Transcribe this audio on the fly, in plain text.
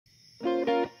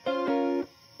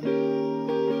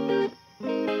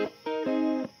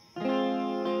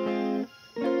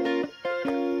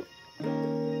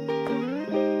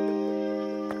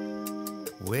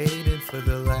Waiting for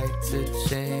the light to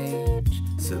change.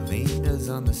 Selena's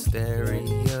on the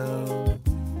stereo.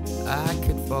 I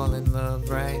could fall in love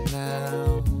right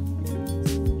now,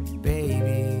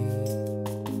 baby.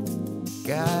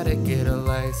 Gotta get a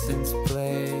license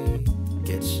plate,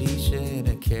 get shisha in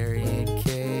a carrying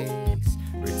case,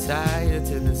 retire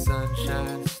to the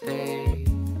Sunshine State.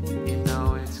 You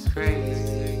know it's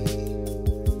crazy.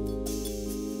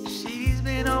 She's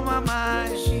been on my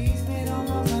mind. She's been on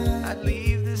my mind. I'd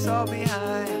leave this all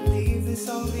behind. I'd leave this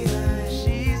all behind.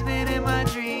 She's been in my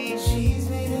dreams. She's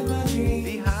been in my dreams.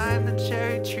 Behind the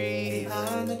cherry tree.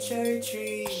 Behind the cherry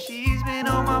tree. She's been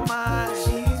on my mind.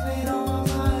 She's been on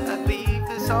my mind. I'd leave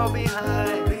this all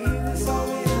behind. Leave this all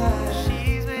behind.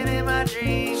 She's been in my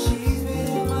dreams. She's been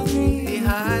in my dreams.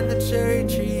 Behind the cherry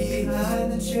tree.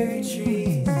 Behind the cherry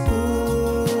tree.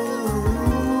 Ooh,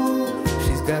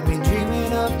 she's got me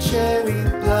dreaming of cherry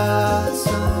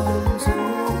blossoms.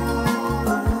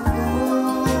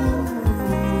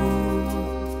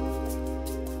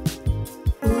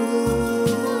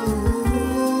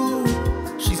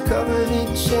 Covered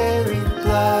in cherry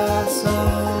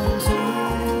blossoms.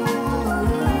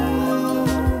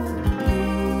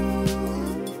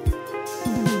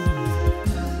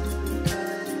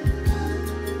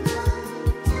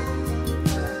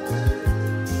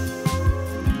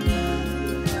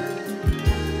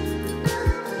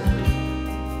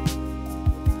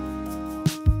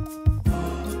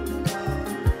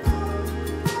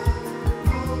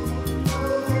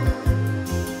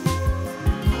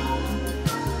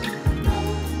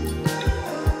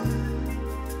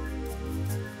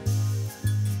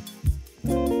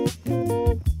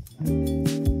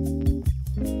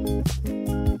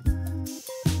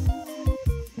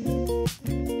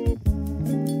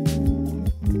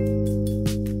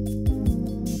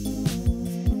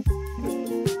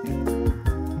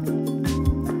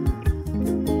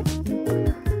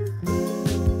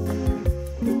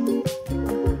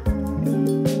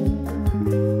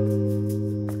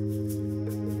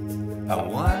 I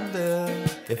wonder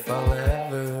if I'll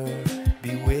ever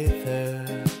be with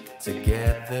her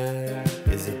together.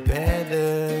 Is it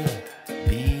better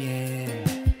being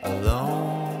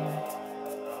alone?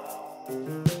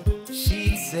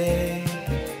 She said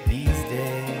these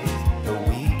days her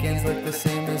weekends look the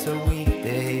same as her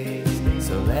weekdays,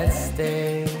 so let's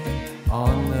stay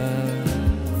on the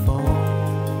phone.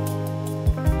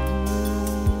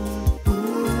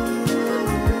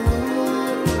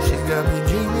 Got me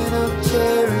dreaming of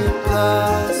cherry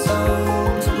blossoms.